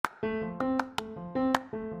Hello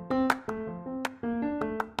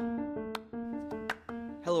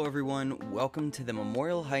everyone, welcome to the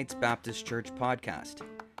Memorial Heights Baptist Church podcast.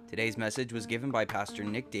 Today's message was given by Pastor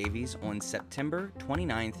Nick Davies on September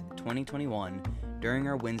 29th, 2021 during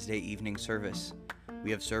our Wednesday evening service.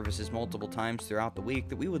 We have services multiple times throughout the week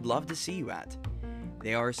that we would love to see you at.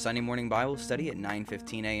 They are Sunday morning Bible study at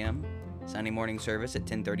 9:15 a.m., Sunday morning service at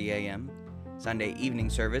 10:30 a.m., Sunday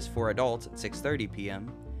evening service for adults at 6:30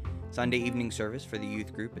 p.m., Sunday evening service for the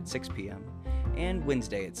youth group at 6 p.m., and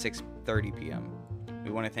Wednesday at 6:30 p.m.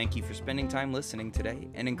 We want to thank you for spending time listening today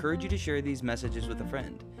and encourage you to share these messages with a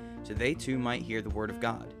friend so they too might hear the Word of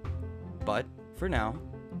God. But for now,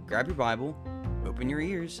 grab your Bible, open your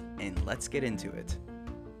ears, and let's get into it.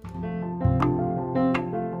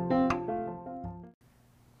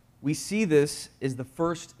 We see this as the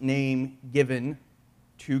first name given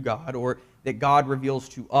to God, or that God reveals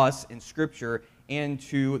to us in Scripture and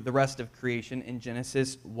to the rest of creation in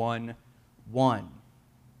Genesis 1:1.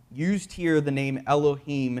 Used here, the name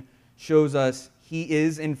Elohim shows us He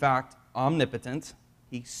is, in fact, omnipotent.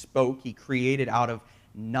 He spoke, He created out of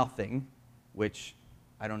nothing, which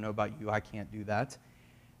I don't know about you, I can't do that.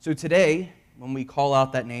 So today, when we call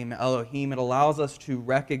out that name Elohim, it allows us to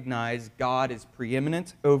recognize God is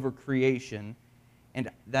preeminent over creation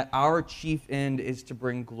and that our chief end is to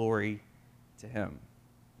bring glory to Him.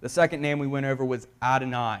 The second name we went over was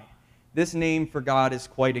Adonai. This name for God is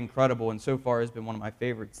quite incredible and so far has been one of my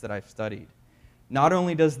favorites that I've studied. Not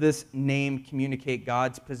only does this name communicate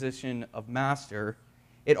God's position of master,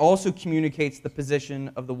 it also communicates the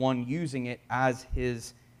position of the one using it as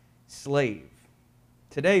His slave.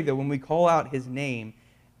 Today, though, when we call out His name,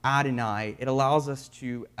 Adonai, it allows us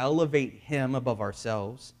to elevate Him above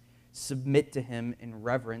ourselves, submit to Him in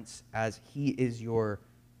reverence as He is your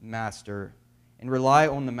master, and rely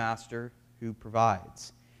on the master who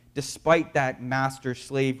provides. Despite that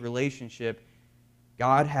master-slave relationship,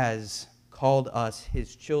 God has called us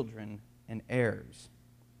His children and heirs.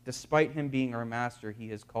 Despite Him being our master, He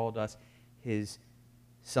has called us His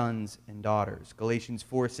sons and daughters. Galatians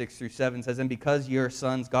 4:6-7 says, "And because ye are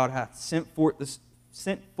sons, God hath sent forth the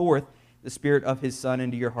Spirit of His Son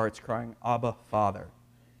into your hearts, crying, Abba, Father.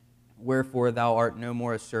 Wherefore thou art no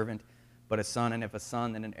more a servant, but a son, and if a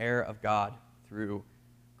son, then an heir of God through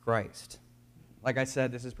Christ." Like I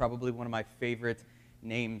said, this is probably one of my favorite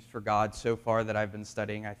names for God so far that I've been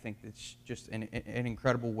studying. I think it's just an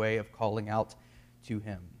incredible way of calling out to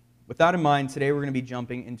Him. With that in mind, today we're going to be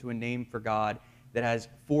jumping into a name for God that has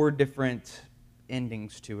 4 different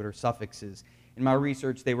endings to it, or suffixes. In my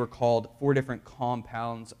research, they were called 4 different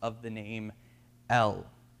compounds of the name El,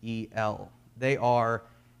 E-L. They are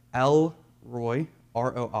El Roi,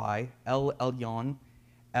 R-O-I, El Elyon,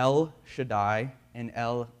 El Shaddai, and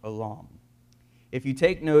El Olam. If you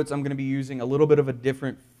take notes, I'm going to be using a little bit of a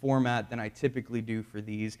different format than I typically do for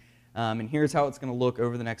these. And here's how it's going to look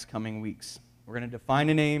over the next coming weeks. We're going to define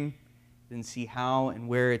a name, then see how and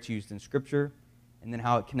where it's used in Scripture, and then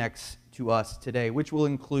how it connects to us today, which will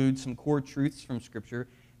include some core truths from Scripture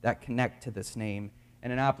that connect to this name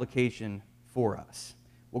and an application for us.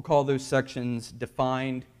 We'll call those sections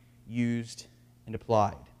defined, used, and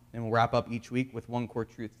applied. And we'll wrap up each week with one core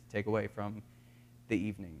truth to take away from the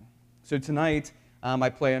evening. So tonight, I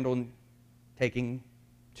planned on taking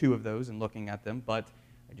 2 of those and looking at them, but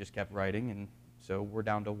I just kept writing, and so we're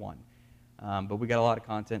down to 1. But we got a lot of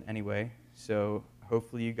content anyway, so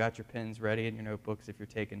hopefully you got your pens ready and your notebooks if you're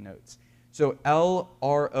taking notes. So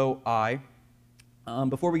El-R-O-I,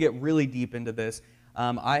 before we get really deep into this,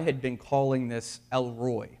 I had been calling this El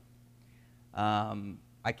Roi.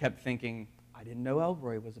 I kept thinking, I didn't know El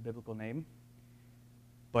Roi was a biblical name,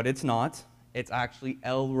 but it's not. It's actually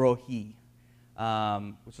El Rohi,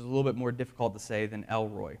 which is a little bit more difficult to say than El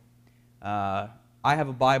Roi. I have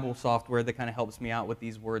a Bible software that kind of helps me out with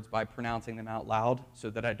these words by pronouncing them out loud so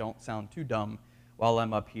that I don't sound too dumb while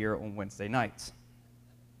I'm up here on Wednesday nights.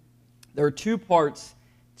 There are 2 parts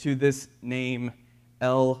to this name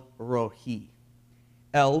El Rohi.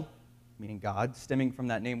 El, meaning God, stemming from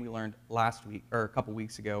that name we learned last week, or a couple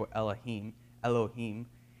weeks ago, Elohim,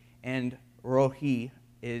 and Rohi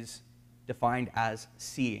is defined as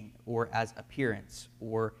seeing, or as appearance,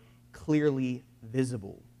 or clearly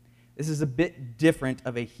visible. This is a bit different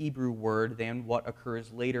of a Hebrew word than what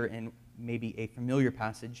occurs later in maybe a familiar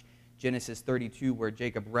passage, Genesis 32, where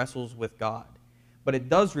Jacob wrestles with God. But it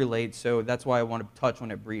does relate, so that's why I want to touch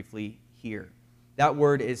on it briefly here. That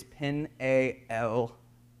word is Peniel,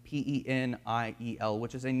 P-E-N-I-E-L,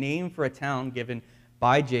 which is a name for a town given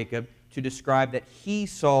by Jacob to describe that he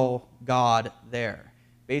saw God there.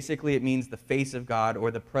 Basically, it means the face of God or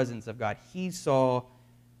the presence of God. He saw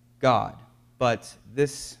God. But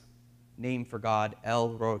this name for God,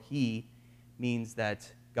 El Rohi, means that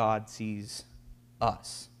God sees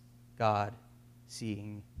us. God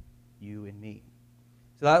seeing you and me.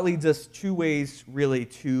 So that leads us two ways really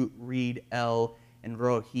to read El and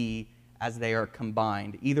Rohi as they are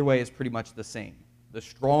combined. Either way is pretty much the same. The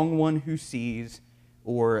strong one who sees,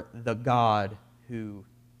 or the God who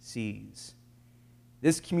sees.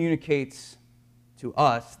 This communicates to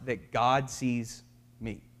us that God sees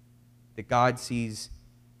me, that God sees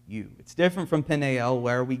you. It's different from Peniel,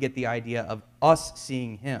 where we get the idea of us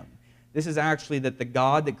seeing him. This is actually that the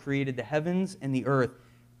God that created the heavens and the earth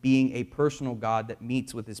being a personal God that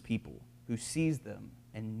meets with his people, who sees them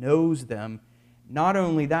and knows them. Not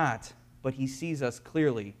only that, but he sees us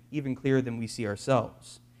clearly, even clearer than we see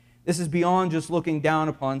ourselves. This is beyond just looking down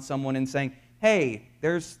upon someone and saying, hey,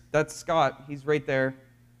 that's Scott, he's right there.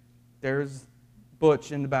 There's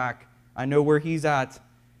Butch in the back. I know where he's at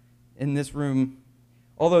in this room.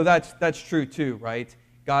 Although that's true too, right?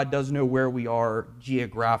 God does know where we are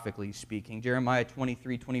geographically speaking. Jeremiah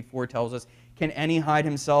 23:24 tells us, can any hide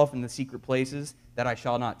himself in the secret places that I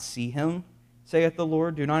shall not see him, saith the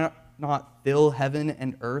Lord? Do not fill heaven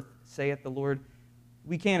and earth, saith the Lord.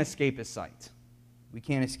 We can't escape his sight. We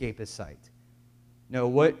can't escape his sight. No,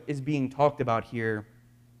 what is being talked about here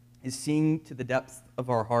is seeing to the depths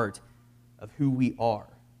of our heart of who we are.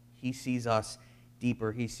 He sees us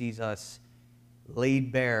deeper. He sees us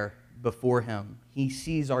laid bare before him. He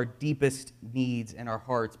sees our deepest needs in our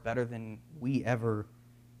hearts better than we ever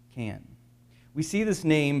can. We see this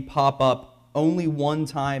name pop up only one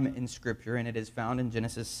time in Scripture, and it is found in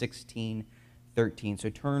Genesis 16:13. So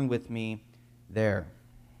turn with me there.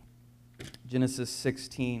 Genesis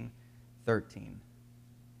 16:13.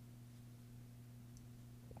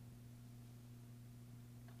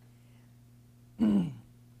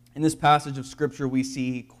 In this passage of Scripture, we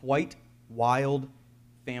see quite wild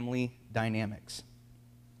family dynamics.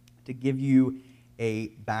 To give you a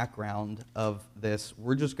background of this,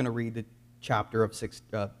 we're just going to read the chapter of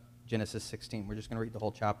Genesis 16. We're just going to read the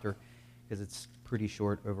whole chapter because it's pretty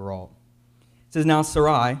short overall. It says, now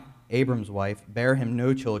Sarai, Abram's wife, bare him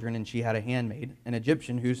no children, and she had a handmaid, an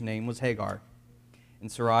Egyptian whose name was Hagar.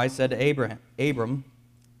 And Sarai said to Abram,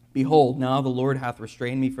 behold, now the Lord hath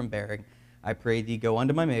restrained me from bearing. I pray thee, go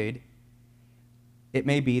unto my maid. It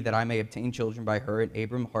may be that I may obtain children by her. And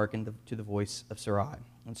Abram hearkened to the voice of Sarai.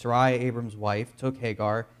 And Sarai, Abram's wife, took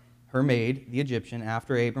Hagar, her maid, the Egyptian,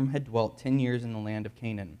 after Abram had dwelt 10 years in the land of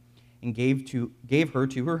Canaan, and gave her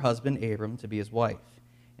to her husband Abram to be his wife.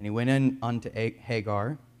 And he went in unto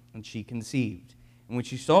Hagar, and she conceived. And when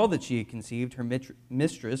she saw that she had conceived, her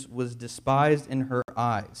mistress was despised in her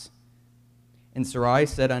eyes. And Sarai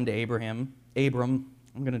said unto Abram,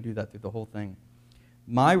 I'm going to do that through the whole thing.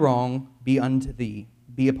 My wrong be unto thee,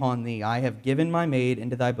 be upon thee. I have given my maid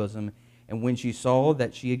into thy bosom, and when she saw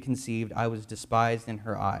that she had conceived, I was despised in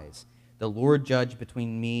her eyes. The Lord judge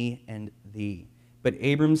between me and thee. But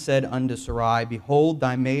Abram said unto Sarai, behold,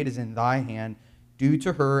 thy maid is in thy hand. Do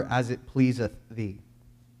to her as it pleaseth thee.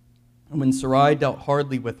 And when Sarai dealt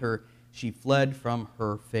hardly with her, she fled from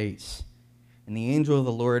her face. And the angel of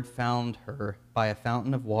the Lord found her by a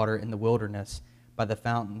fountain of water in the wilderness, by the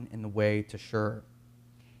fountain in the way to Shur.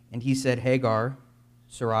 And he said, Hagar,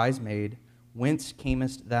 Sarai's maid, whence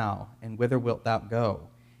camest thou, and whither wilt thou go?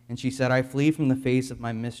 And she said, I flee from the face of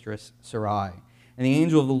my mistress Sarai. And the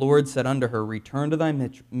angel of the Lord said unto her, return to thy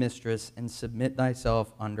mistress, and submit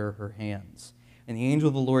thyself under her hands. And the angel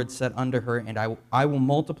of the Lord said unto her, and I will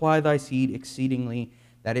multiply thy seed exceedingly,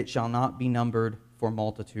 that it shall not be numbered for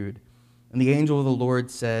multitude. And the angel of the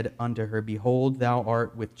Lord said unto her, behold, thou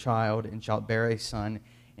art with child, and shalt bear a son,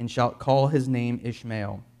 and shalt call his name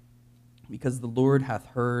Ishmael, because the Lord hath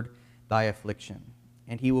heard thy affliction.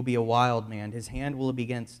 And he will be a wild man. His hand will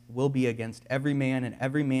be against every man, and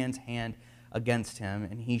every man's hand against him,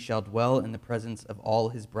 and he shall dwell in the presence of all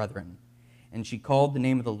his brethren. And she called the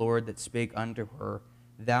name of the Lord that spake unto her,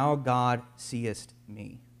 Thou God seest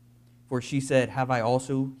me. For she said, Have I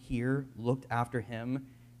also here looked after him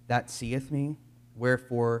that seeth me?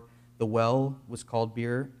 Wherefore the well was called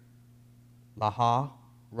Beer Lahai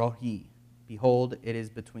Rohi. Behold, it is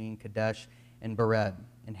between Kadesh and Bered.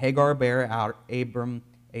 And Hagar bare out Abram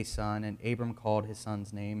a son, and Abram called his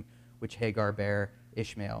son's name, which Hagar bare,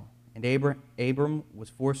 Ishmael. And Abram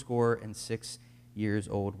was 86 years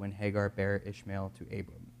old when Hagar bare Ishmael to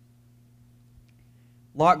Abram.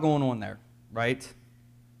 A lot going on there, right?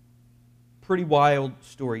 Pretty wild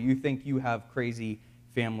story. You think you have crazy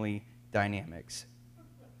family dynamics.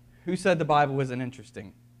 Who said the Bible wasn't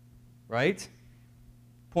interesting? Right?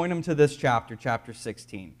 Point them to this chapter, chapter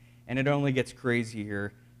 16. And it only gets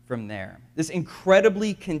crazier from there. This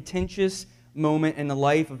incredibly contentious moment in the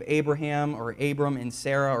life of Abraham or Abram and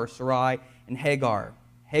Sarah or Sarai and Hagar.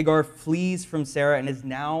 Hagar flees from Sarah and is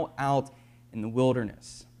now out in the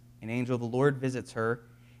wilderness. An angel of the Lord visits her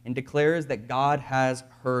and declares that God has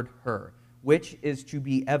heard her, which is to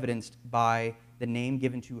be evidenced by the name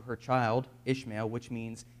given to her child, Ishmael, which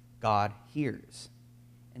means God hears.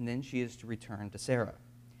 And then she is to return to Sarah.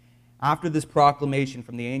 After this proclamation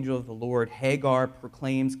from the angel of the Lord, Hagar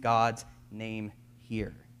proclaims God's name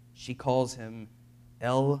here. She calls him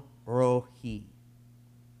El Rohi.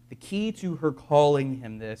 The key to her calling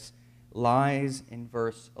him this lies in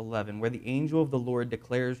verse 11, where the angel of the Lord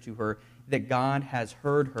declares to her that God has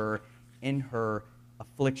heard her in her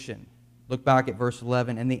affliction. Look back at verse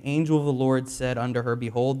 11. And the angel of the Lord said unto her,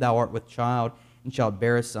 Behold, thou art with child, and shalt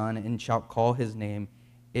bear a son, and shalt call his name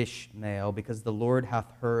Ishmael, because the Lord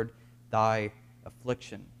hath heard thy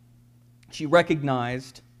affliction. She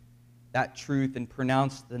recognized that truth and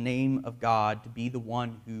pronounced the name of God to be the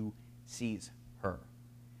one who sees her.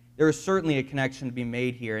 There is certainly a connection to be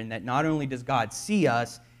made here in that not only does God see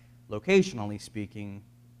us, locationally speaking,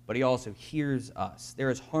 but he also hears us. There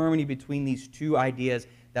is harmony between these two ideas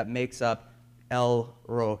that makes up El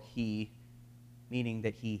Rohi, meaning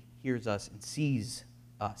that he hears us and sees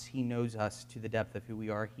us. He knows us to the depth of who we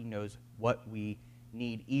are. He knows what we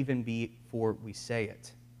need even before we say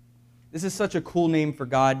it. This is such a cool name for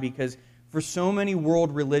God because for so many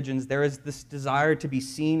world religions, there is this desire to be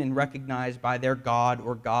seen and recognized by their god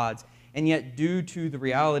or gods. And yet, due to the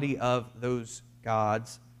reality of those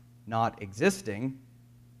gods not existing,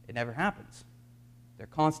 it never happens. They're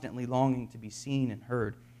constantly longing to be seen and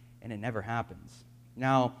heard, and it never happens.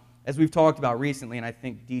 Now, as we've talked about recently, and I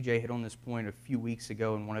think DJ hit on this point a few weeks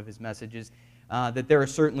ago in one of his messages, that there are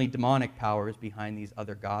certainly demonic powers behind these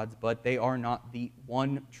other gods, but they are not the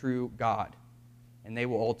one true God, and they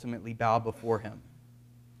will ultimately bow before him.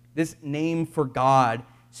 This name for God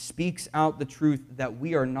speaks out the truth that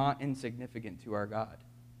we are not insignificant to our God,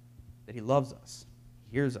 that he loves us,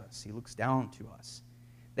 he hears us, he looks down to us,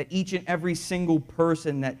 that each and every single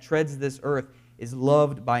person that treads this earth is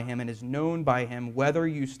loved by him and is known by him, whether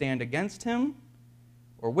you stand against him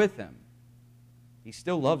or with him. He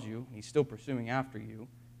still loves you. He's still pursuing after you.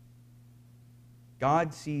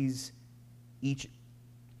 God sees each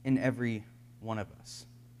and every one of us.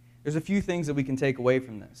 There's a few things that we can take away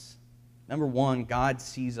from this. Number one, God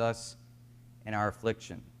sees us in our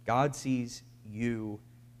affliction. God sees you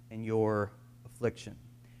in your affliction.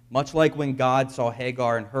 Much like when God saw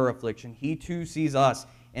Hagar in her affliction, he too sees us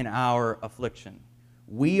in our affliction.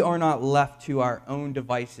 We are not left to our own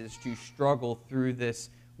devices to struggle through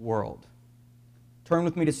this world. Turn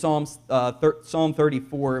with me to Psalm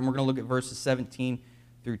 34, and we're going to look at verses 17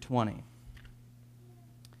 through 20.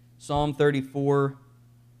 Psalm 34,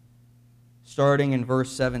 starting in verse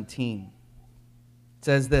 17. It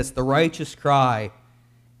says this, The righteous cry,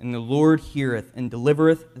 and the Lord heareth, and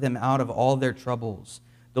delivereth them out of all their troubles.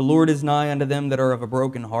 The Lord is nigh unto them that are of a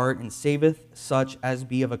broken heart, and saveth such as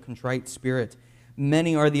be of a contrite spirit.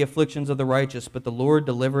 Many are the afflictions of the righteous, but the Lord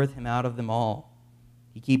delivereth him out of them all.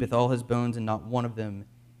 He keepeth all his bones, and not one of them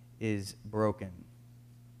is broken.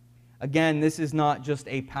 Again, this is not just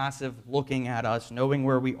a passive looking at us, knowing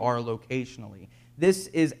where we are locationally. This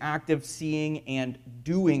is active seeing and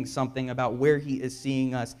doing something about where he is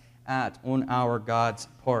seeing us at on our God's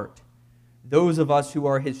part. Those of us who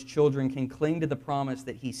are his children can cling to the promise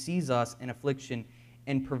that he sees us in affliction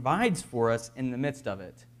and provides for us in the midst of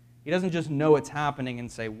it. He doesn't just know it's happening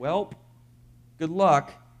and say, well, good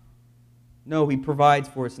luck. No, he provides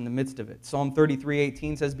for us in the midst of it. Psalm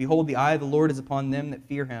 33:18 says, Behold, the eye of the Lord is upon them that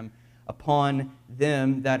fear him, upon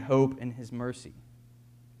them that hope in his mercy.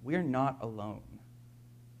 We are not alone.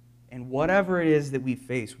 And whatever it is that we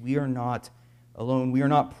face, we are not alone. We are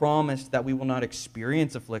not promised that we will not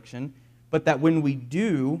experience affliction, but that when we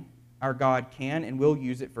do, our God can and will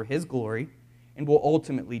use it for his glory and will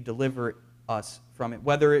ultimately deliver us from it,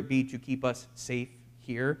 whether it be to keep us safe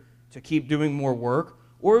here, to keep doing more work,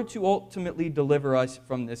 or to ultimately deliver us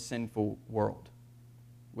from this sinful world,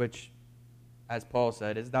 which, as Paul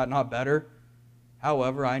said, is that not better?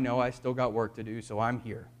 However, I know I still got work to do, so I'm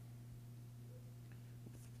here.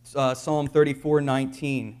 Psalm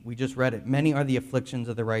 34:19, we just read it. Many are the afflictions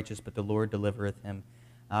of the righteous, but the Lord delivereth him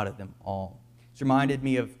out of them all. It's reminded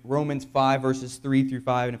me of Romans 5, verses 3 through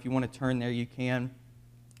 5, and if you want to turn there, you can.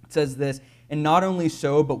 It says this, And not only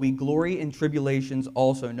so, but we glory in tribulations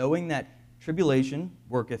also, knowing that tribulation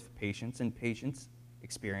worketh patience, and patience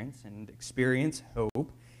experience, and experience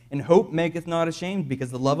hope. And hope maketh not ashamed,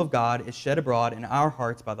 because the love of God is shed abroad in our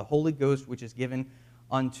hearts by the Holy Ghost, which is given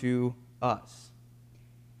unto us.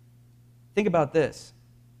 Think about this.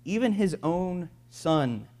 Even his own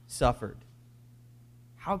son suffered.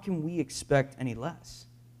 How can we expect any less?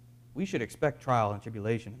 We should expect trial and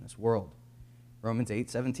tribulation in this world. Romans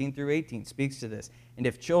 8:17-18 speaks to this. And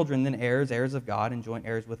if children, then heirs, heirs of God, and joint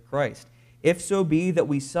heirs with Christ. If so be that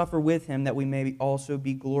we suffer with him, that we may also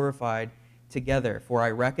be glorified together. For I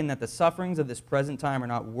reckon that the sufferings of this present time are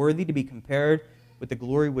not worthy to be compared with the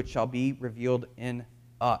glory which shall be revealed in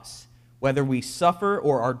us. Whether we suffer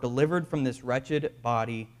or are delivered from this wretched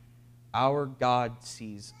body, our God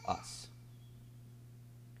sees us.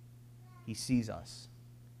 He sees us.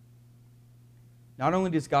 Not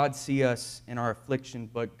only does God see us in our affliction,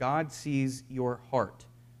 but God sees your heart,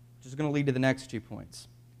 which is going to lead to the next 2 points.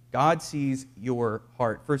 God sees your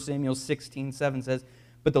heart. 1 Samuel 16:7 says,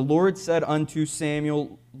 But the Lord said unto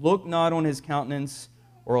Samuel, Look not on his countenance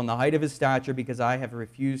or on the height of his stature, because I have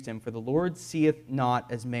refused him. For the Lord seeth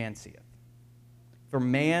not as man seeth. For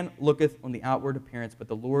man looketh on the outward appearance, but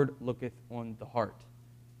the Lord looketh on the heart.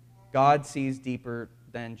 God sees deeper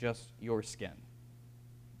than just your skin.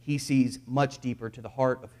 He sees much deeper to the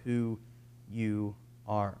heart of who you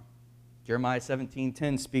are. Jeremiah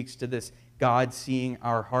 17:10 speaks to this God seeing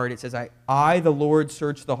our heart. It says, I, the Lord,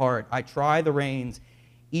 search the heart. I try the reins,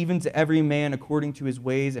 even to every man according to his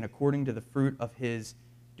ways and according to the fruit of his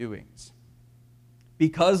doings.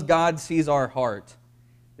 Because God sees our heart,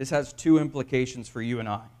 this has 2 implications for you and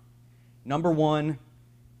I. Number 1,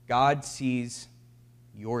 God sees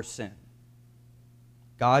your sin.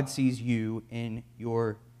 God sees you in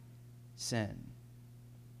your sin.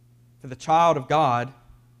 For the child of God,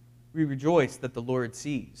 we rejoice that the Lord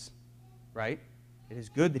sees, right? It is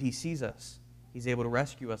good that he sees us. He's able to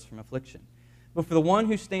rescue us from affliction. But for the one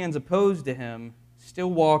who stands opposed to him, still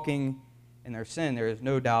walking in their sin, there is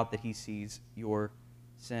no doubt that he sees your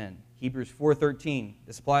sin. Hebrews 4:13,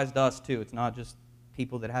 this applies to us too. It's not just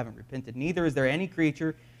people that haven't repented. Neither is there any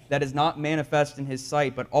creature that is not manifest in his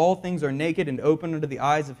sight, but all things are naked and open unto the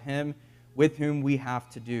eyes of him with whom we have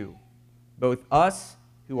to do. Both us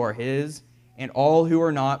who are his and all who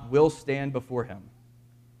are not will stand before him.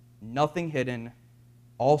 Nothing hidden,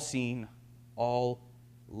 all seen, all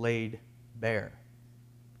laid bare.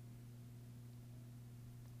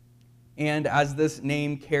 And as this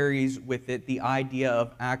name carries with it the idea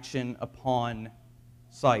of action upon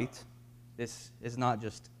sight, this is not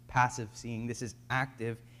just passive seeing, this is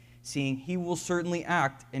active seeing. He will certainly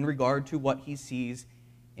act in regard to what he sees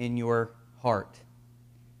in your heart.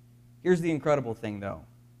 Here's the incredible thing, though.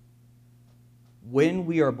 When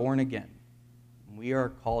we are born again, when we are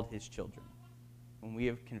called his children, when we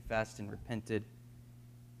have confessed and repented,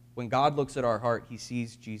 when God looks at our heart, he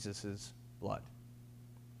sees Jesus' blood.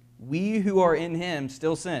 We who are in him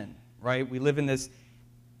still sin, right? We live in this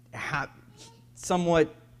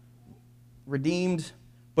somewhat redeemed,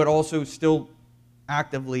 but also still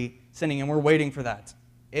actively sinning, and we're waiting for that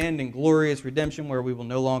end in glorious redemption where we will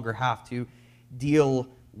no longer have to deal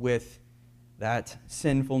with that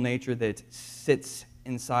sinful nature that sits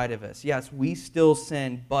inside of us. Yes, we still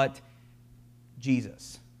sin, but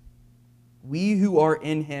Jesus. We who are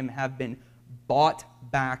in him have been bought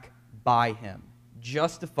back by him,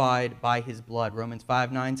 justified by his blood. Romans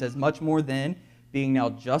 5:9 says, Much more then, being now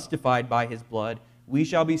justified by his blood, we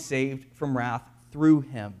shall be saved from wrath through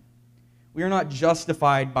him. We are not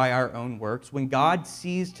justified by our own works. When God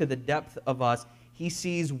sees to the depth of us, he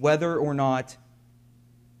sees whether or not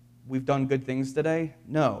we've done good things today.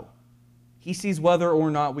 No. He sees whether or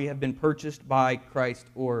not we have been purchased by Christ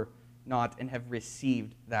or not and have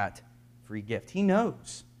received that free gift. He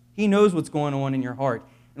knows. He knows what's going on in your heart.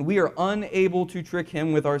 And we are unable to trick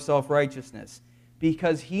him with our self-righteousness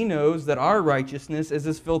because he knows that our righteousness is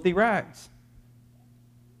as filthy rags.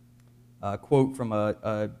 A quote from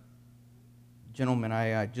a gentleman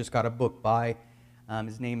I just got a book by.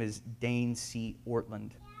 His name is Dane C.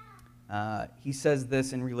 Ortland. He says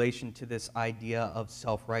this in relation to this idea of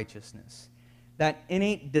self-righteousness. That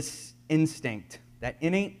innate instinct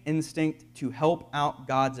to help out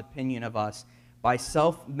God's opinion of us by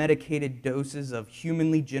self-medicated doses of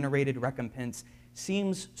humanly generated recompense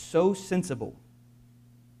seems so sensible,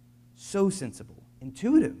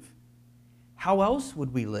 intuitive. How else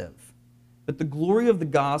would we live? But the glory of the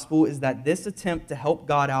gospel is that this attempt to help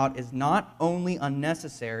God out is not only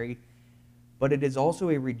unnecessary, but it is also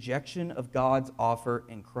a rejection of God's offer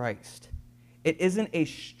in Christ. It isn't a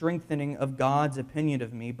strengthening of God's opinion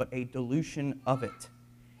of me, but a dilution of it.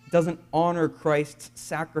 It doesn't honor Christ's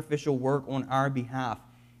sacrificial work on our behalf.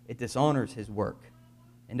 It dishonors his work,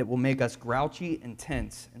 and it will make us grouchy and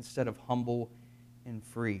tense instead of humble and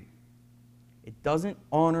free. It doesn't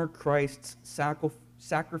honor Christ's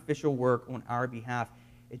sacrificial work on our behalf.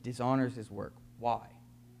 it dishonors his work. Why?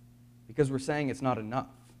 Because we're saying it's not enough.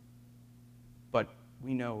 But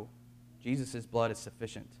we know Jesus' blood is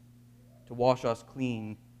sufficient to wash us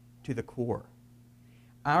clean to the core.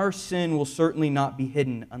 Our sin will certainly not be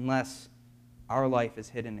hidden unless our life is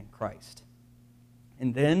hidden in Christ.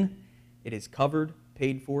 And then it is covered,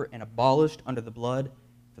 paid for, and abolished under the blood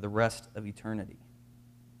for the rest of eternity.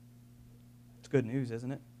 It's good news,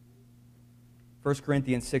 isn't it? 1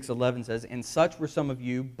 Corinthians 6:11 says, "And such were some of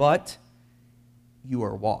you, but you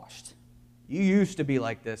are washed." You used to be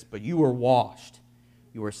like this, but you were washed.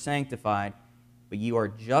 You are sanctified, but you are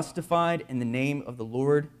justified in the name of the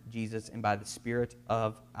Lord Jesus and by the Spirit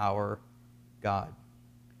of our God.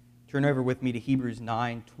 Turn over with me to Hebrews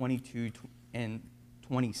 9:22 and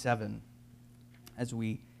 27 as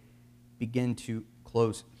we begin to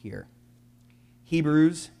close here.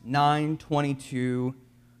 Hebrews 9:22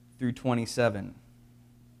 through 27.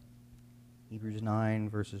 Hebrews 9,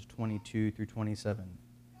 verses 22 through 27.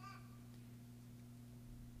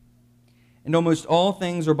 "And almost all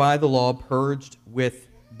things are by the law purged with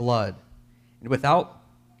blood. And without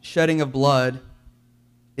shedding of blood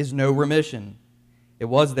is no remission. It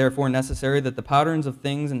was therefore necessary that the patterns of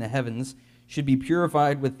things in the heavens should be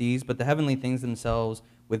purified with these, but the heavenly things themselves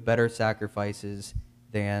with better sacrifices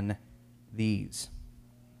than these."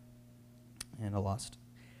 And I lost.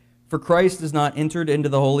 "For Christ has not entered into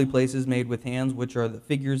the holy places made with hands, which are the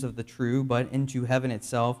figures of the true, but into heaven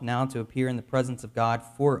itself, now to appear in the presence of God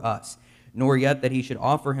for us. Nor yet that he should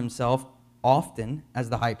offer himself often, as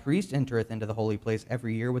the high priest entereth into the holy place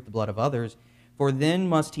every year with the blood of others. For then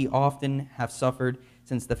must he often have suffered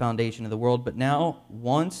since the foundation of the world. But now,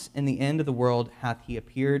 once in the end of the world, hath he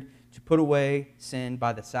appeared to put away sin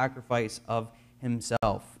by the sacrifice of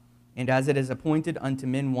himself. And as it is appointed unto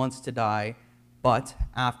men once to die, but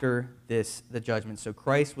after this the judgment. So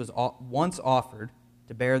Christ was once offered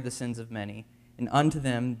to bear the sins of many, and unto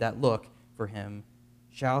them that look for him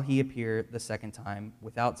shall he appear the second time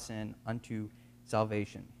without sin unto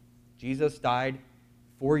salvation." Jesus died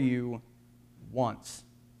for you once,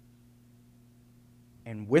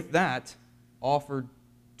 and with that offered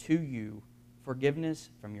to you forgiveness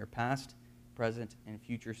from your past, present, and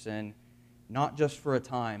future sin, not just for a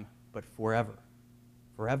time, but forever.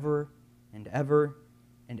 Forever and ever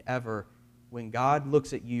and ever. When God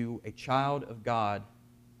looks at you, a child of God,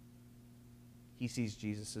 he sees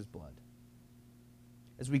Jesus' blood.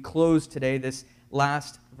 As we close today, this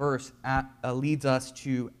last verse leads us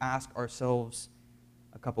to ask ourselves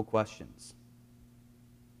a couple questions.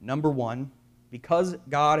 Number one, because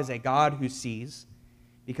God is a God who sees,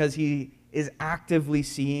 because he is actively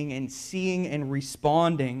seeing and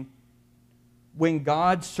responding, when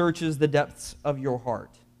God searches the depths of your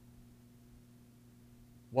heart,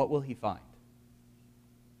 what will he find?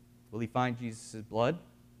 Will he find Jesus' blood?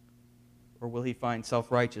 Or will he find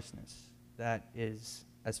self-righteousness that is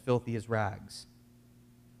as filthy as rags?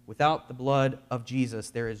 Without the blood of Jesus,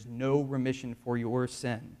 there is no remission for your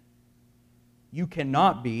sin. You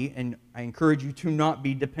cannot be, and I encourage you to not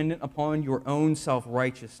be, dependent upon your own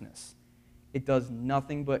self-righteousness. It does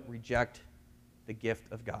nothing but reject the gift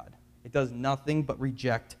of God. It does nothing but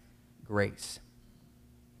reject grace.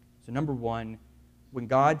 So number one, when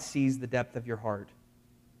God sees the depth of your heart,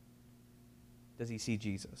 does he see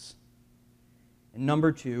Jesus? And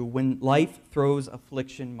number two, when life throws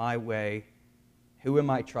affliction my way, who am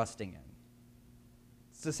I trusting in?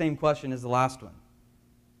 It's the same question as the last one.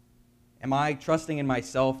 Am I trusting in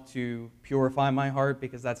myself to purify my heart?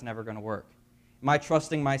 Because that's never going to work. Am I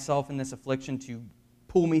trusting myself in this affliction to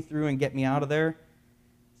pull me through and get me out of there?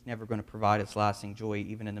 It's never going to provide us lasting joy,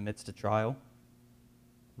 even in the midst of trial.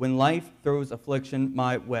 When life throws affliction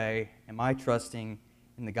my way, am I trusting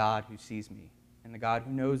in the God who sees me and the God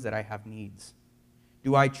who knows that I have needs?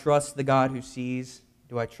 Do I trust the God who sees?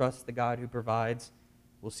 Do I trust the God who provides?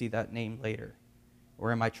 We'll see that name later.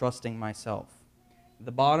 Or am I trusting myself?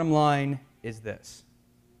 The bottom line is this.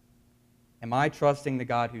 Am I trusting the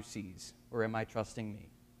God who sees, or am I trusting me?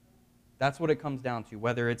 That's what it comes down to,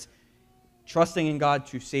 whether it's trusting in God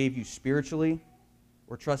to save you spiritually,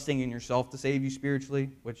 or trusting in yourself to save you spiritually,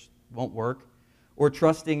 which won't work, or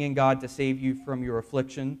trusting in God to save you from your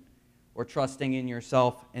affliction, or trusting in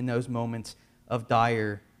yourself in those moments of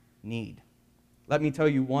dire need. Let me tell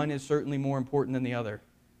you, one is certainly more important than the other.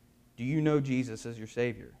 Do you know Jesus as your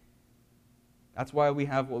Savior? That's why we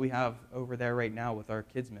have what we have over there right now with our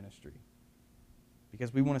kids' ministry.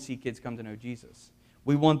 Because we want to see kids come to know Jesus.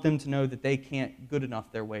 We want them to know that they can't good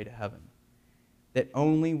enough their way to heaven. That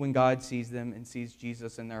only when God sees them and sees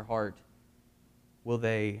Jesus in their heart will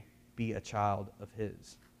they be a child of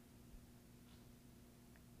his.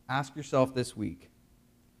 Ask yourself this week,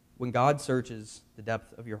 When God searches the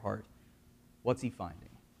depth of your heart, what's he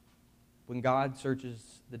finding? When God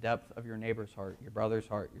searches the depth of your neighbor's heart, your brother's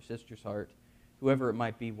heart, your sister's heart, whoever it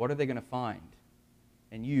might be, what are they going to find?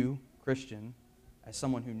 And you, Christian, as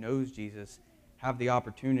someone who knows Jesus, have the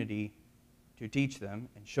opportunity to teach them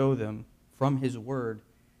and show them from his word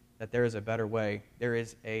that there is a better way. There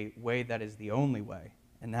is a way that is the only way,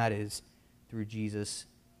 and that is through Jesus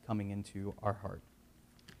coming into our heart.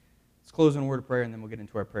 Let's close in a word of prayer, and then we'll get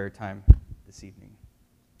into our prayer time this evening.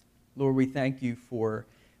 Lord, we thank you for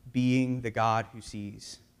being the God who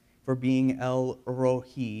sees, for being El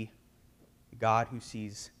Rohi, the God who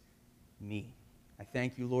sees me. I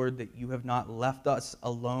thank you, Lord, that you have not left us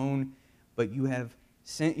alone, but you have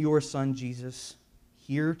sent your Son, Jesus,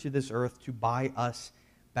 here to this earth to buy us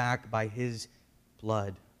back by his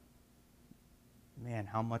blood. Man,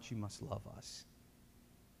 how much you must love us.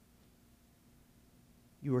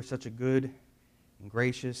 You are such a good and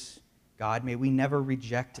gracious God. May we never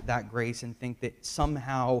reject that grace and think that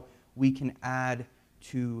somehow we can add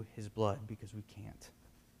to his blood, because we can't.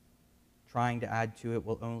 Trying to add to it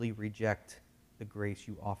will only reject the grace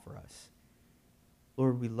you offer us.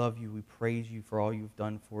 Lord, we love you. We praise you for all you've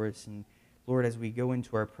done for us. And Lord, as we go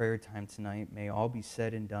into our prayer time tonight, may all be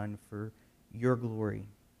said and done for your glory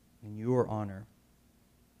and your honor.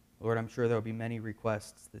 Lord, I'm sure there will be many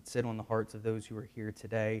requests that sit on the hearts of those who are here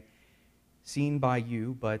today, seen by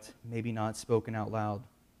you, but maybe not spoken out loud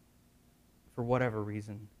for whatever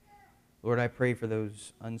reason. Lord, I pray for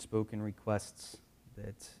those unspoken requests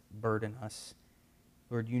that burden us.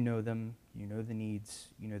 Lord, you know them, you know the needs,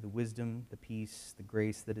 you know the wisdom, the peace, the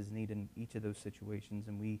grace that is needed in each of those situations,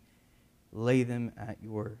 and we lay them at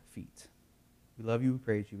your feet. We love you, we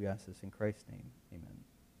praise you, we ask this in Christ's name. Amen.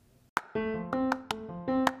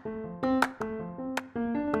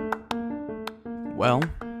 Well,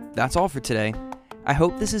 that's all for today. I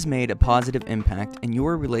hope this has made a positive impact in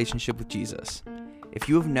your relationship with Jesus. If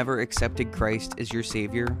you have never accepted Christ as your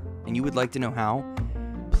Savior and you would like to know how,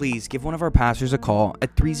 please give one of our pastors a call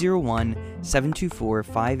at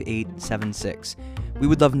 301-724-5876. We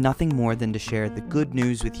would love nothing more than to share the good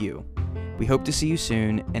news with you. We hope to see you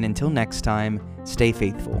soon, and until next time, stay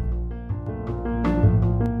faithful.